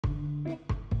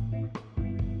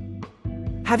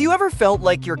Have you ever felt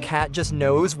like your cat just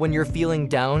knows when you're feeling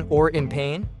down or in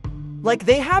pain? Like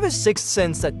they have a sixth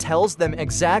sense that tells them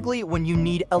exactly when you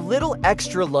need a little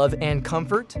extra love and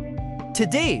comfort?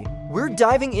 Today, we're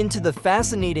diving into the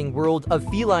fascinating world of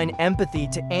feline empathy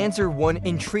to answer one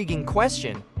intriguing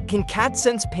question: can cats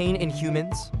sense pain in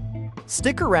humans?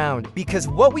 Stick around, because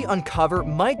what we uncover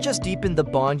might just deepen the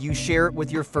bond you share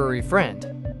with your furry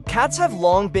friend. Cats have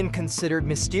long been considered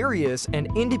mysterious and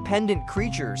independent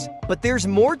creatures, but there's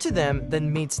more to them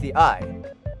than meets the eye.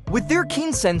 With their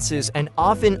keen senses and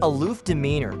often aloof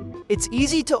demeanor, it's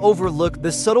easy to overlook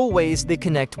the subtle ways they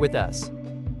connect with us.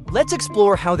 Let's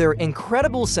explore how their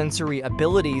incredible sensory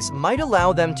abilities might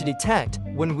allow them to detect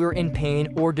when we're in pain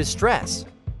or distress.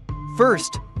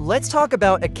 First, let's talk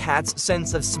about a cat's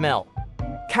sense of smell.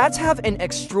 Cats have an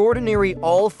extraordinary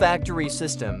olfactory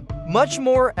system, much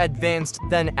more advanced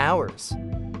than ours.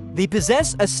 They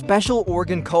possess a special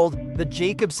organ called the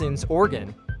Jacobson's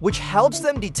organ, which helps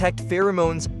them detect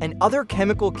pheromones and other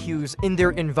chemical cues in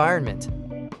their environment.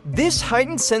 This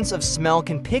heightened sense of smell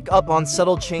can pick up on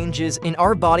subtle changes in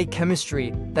our body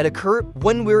chemistry that occur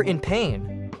when we're in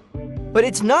pain. But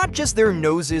it's not just their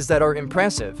noses that are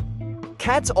impressive.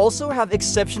 Cats also have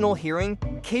exceptional hearing,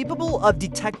 capable of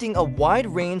detecting a wide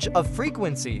range of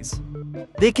frequencies.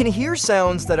 They can hear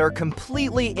sounds that are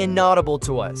completely inaudible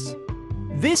to us.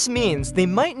 This means they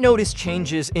might notice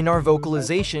changes in our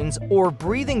vocalizations or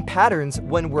breathing patterns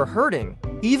when we're hurting,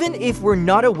 even if we're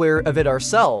not aware of it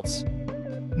ourselves.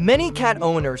 Many cat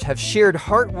owners have shared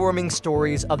heartwarming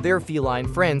stories of their feline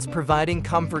friends providing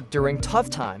comfort during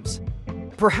tough times.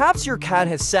 Perhaps your cat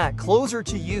has sat closer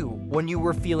to you when you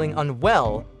were feeling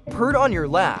unwell, purred on your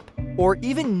lap, or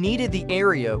even kneaded the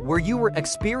area where you were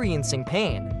experiencing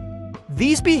pain.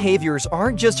 These behaviors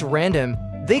aren't just random,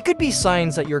 they could be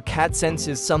signs that your cat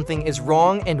senses something is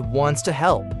wrong and wants to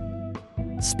help.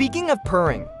 Speaking of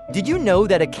purring, did you know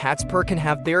that a cat's purr can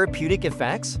have therapeutic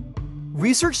effects?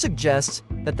 Research suggests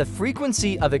that the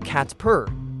frequency of a cat's purr,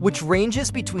 which ranges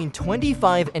between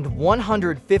 25 and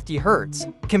 150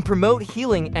 Hz, can promote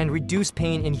healing and reduce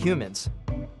pain in humans.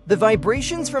 The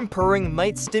vibrations from purring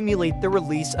might stimulate the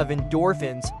release of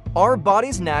endorphins, our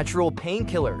body's natural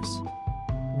painkillers.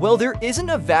 While there isn't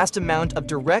a vast amount of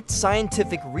direct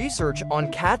scientific research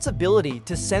on cats' ability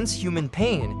to sense human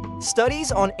pain,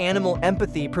 studies on animal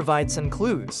empathy provide some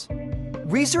clues.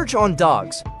 Research on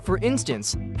dogs, for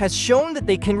instance, has shown that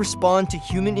they can respond to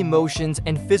human emotions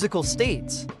and physical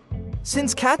states.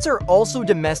 Since cats are also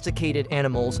domesticated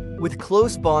animals with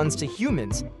close bonds to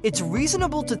humans, it's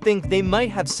reasonable to think they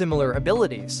might have similar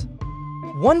abilities.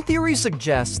 One theory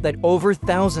suggests that over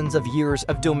thousands of years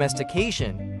of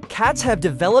domestication, cats have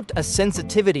developed a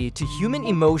sensitivity to human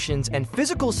emotions and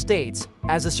physical states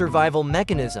as a survival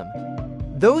mechanism.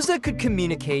 Those that could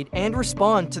communicate and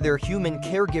respond to their human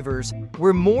caregivers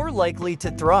were more likely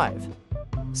to thrive.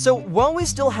 So while we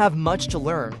still have much to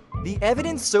learn, the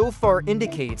evidence so far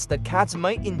indicates that cats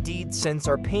might indeed sense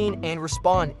our pain and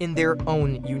respond in their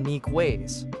own unique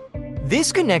ways.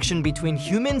 This connection between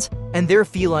humans and their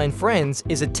feline friends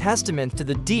is a testament to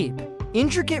the deep,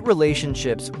 intricate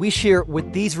relationships we share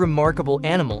with these remarkable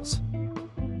animals.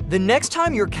 The next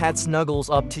time your cat snuggles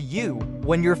up to you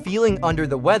when you're feeling under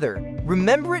the weather,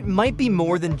 remember it might be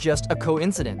more than just a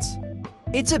coincidence.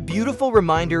 It's a beautiful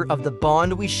reminder of the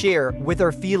bond we share with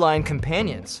our feline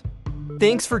companions.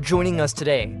 Thanks for joining us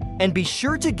today, and be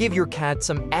sure to give your cat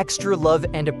some extra love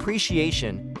and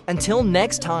appreciation. Until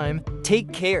next time,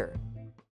 take care.